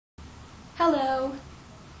Hello!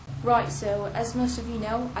 Right, so as most of you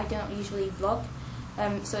know, I don't usually vlog,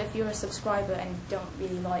 so if you're a subscriber and don't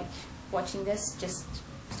really like watching this, just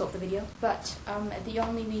stop the video. But the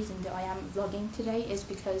only reason that I am vlogging today is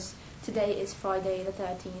because today is Friday the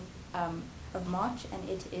 13th of March, and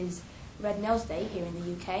it is Red Nose Day here in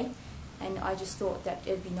the UK, and I just thought that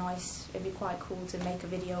it'd be nice, it'd be quite cool to make a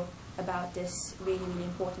video about this really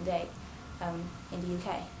important day in the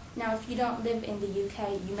UK. Now, if you don't live in the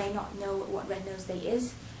UK, you may not know what Red Nose Day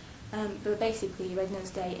is, but basically Red Nose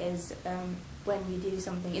Day is when you do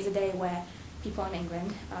something, it's a day where people in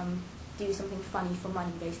England do something funny for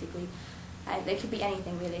money, basically. And it could be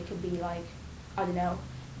anything really. It could be like, I don't know,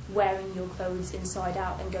 wearing your clothes inside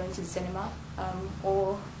out and going to the cinema,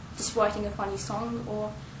 or just writing a funny song,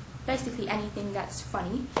 or basically anything that's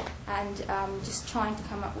funny, and just trying to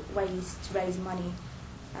come up with ways to raise money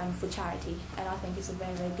for charity. And I think it's a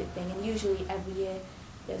very good thing. And usually every year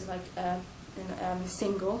there's like a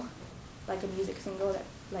single, like a music single that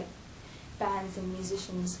like bands and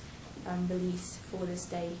musicians release for this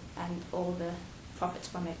day, and all the profits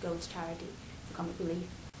from it go to charity for comic relief.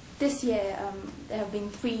 This year there have been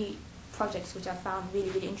 3 projects which I found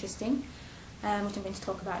really interesting, which I'm going to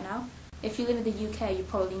talk about now. If you live in the UK, you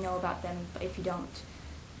probably know about them, but if you don't,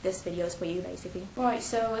 this video is for you, basically. Right,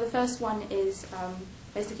 so the first one is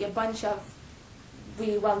basically a bunch of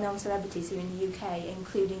really well-known celebrities here in the UK,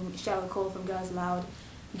 including Cheryl Cole from Girls Aloud,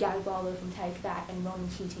 Gary Barlow from Take That, and Ronan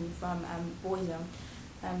Keating from Boyzone,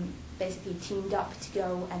 basically teamed up to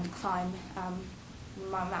go and climb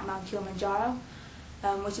Mount Kilimanjaro,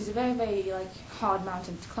 which is a very like hard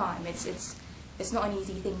mountain to climb. It's not an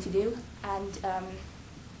easy thing to do, and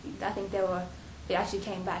I think they actually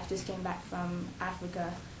just came back from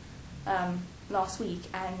Africa last week,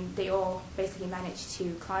 and they all basically managed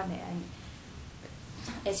to climb it, and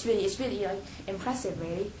it's really like impressive,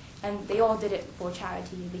 really. And they all did it for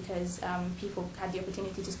charity because people had the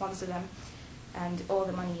opportunity to sponsor them, and all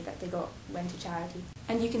the money that they got went to charity.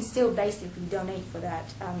 And you can still basically donate for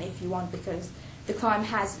that if you want, because the climb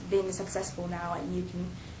has been successful now, and you can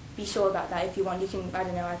be sure about that if you want. You can, I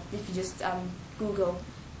don't know, if you just Google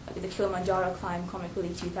the Kilimanjaro climb Comic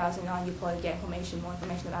Relief 2009, you probably get more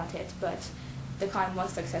information about it. But the climb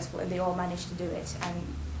was successful, and they all managed to do it, and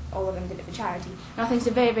all of them did it for charity. And I think it's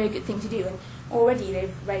a very good thing to do. And already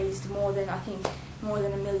they've raised more than £1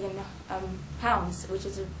 million, which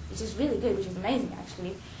is really good, which is amazing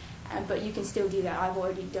actually. But you can still do that. I've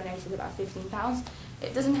already donated about £15.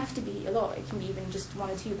 It doesn't have to be a lot. It can be even just £1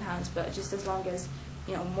 or £2. But just as long as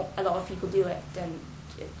a lot of people do it, then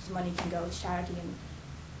money can go to charity, and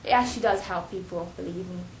it actually does help people, believe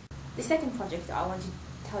me. The second project that I want to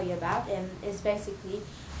tell you about is basically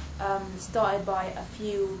started by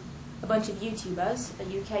a bunch of YouTubers,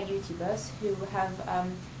 UK YouTubers, who have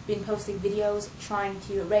been posting videos trying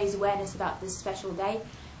to raise awareness about this special day,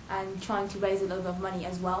 and trying to raise a little bit of money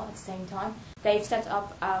as well at the same time. They've set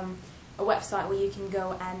up a website where you can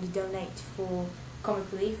go and donate for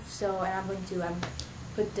comic relief. And I'm going to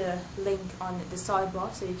put the link on the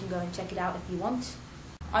sidebar so you can go and check it out if you want.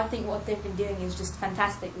 I think what they've been doing is just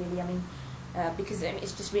fantastic, really. I mean, because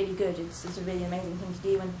it's just really good. It's a really amazing thing to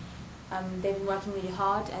do, and they've been working really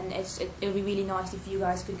hard. And it would be really nice if you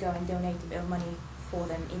guys could go and donate a bit of money for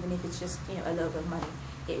them, even if it's just a little bit of money.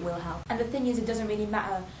 It will help. And the thing is, it doesn't really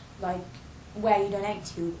matter like where you donate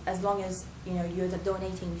to, as long as you're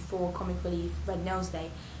donating for Comic Relief Red Nose Day.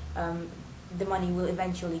 The money will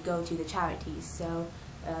eventually go to the charities. So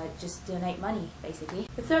just donate money, basically.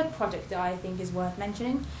 The third project that I think is worth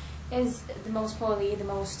mentioning is probably the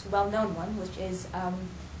most well-known one, which is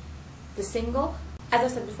the single.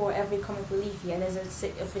 As I said before, every Comic Relief year there's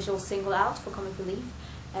an official single out for Comic Relief,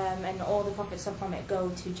 and all the profits from it go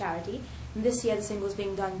to charity. And this year the single is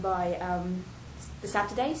being done by the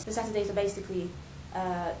Saturdays. The Saturdays are basically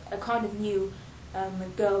a kind of new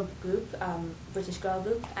girl group, British girl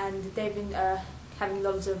group, and they've been having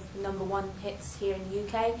loads of #1 hits here in the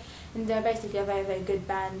UK, and they're basically a very good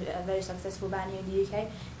band, a very successful band here in the UK,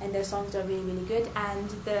 and their songs are really good. And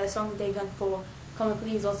the song that they've done for Comic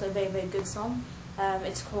Relief is also a very good song.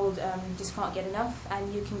 It's called Just Can't Get Enough,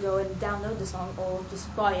 and you can go and download the song or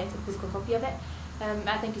just buy it, a physical copy of it.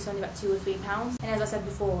 I think it's only about £2 or £3. And as I said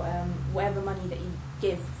before, whatever money that you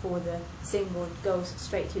give for the single goes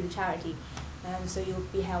straight to the charity, so you'll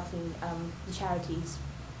be helping the charities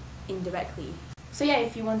indirectly. So yeah,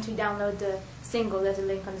 if you want to download the single, there's a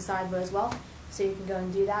link on the sidebar as well, so you can go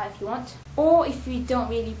and do that if you want. Or if you don't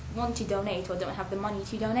really want to donate, or don't have the money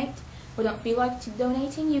to donate, or don't feel like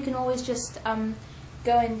donating, you can always just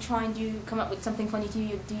go and try and come up with something funny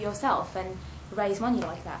to do yourself and raise money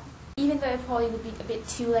like that. Even though it probably would be a bit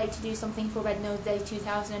too late to do something for Red Nose Day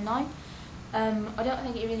 2009, I don't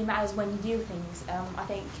think it really matters when you do things. I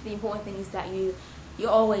think the important thing is that you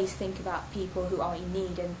always think about people who are in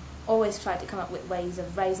need and always try to come up with ways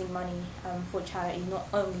of raising money for charity, not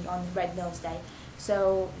only on Red Nose Day.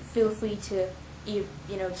 So feel free to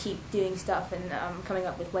keep doing stuff and coming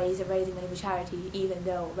up with ways of raising money for charity, even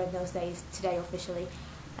though Red Nose Day is today officially.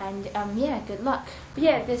 And yeah, good luck. But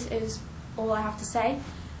yeah, this is all I have to say.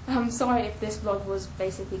 I'm sorry if this vlog was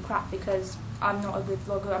basically crap, because I'm not a good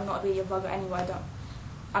vlogger. I'm not a video vlogger anyway.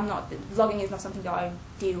 Vlogging is not something that I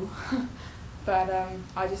do. But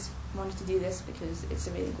I just wanted to do this because it's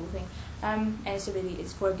a really cool thing, and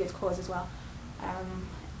it's for a good cause as well.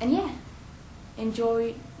 And yeah,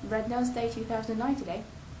 enjoy Red Nose Day 2009 today.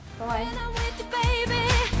 Bye.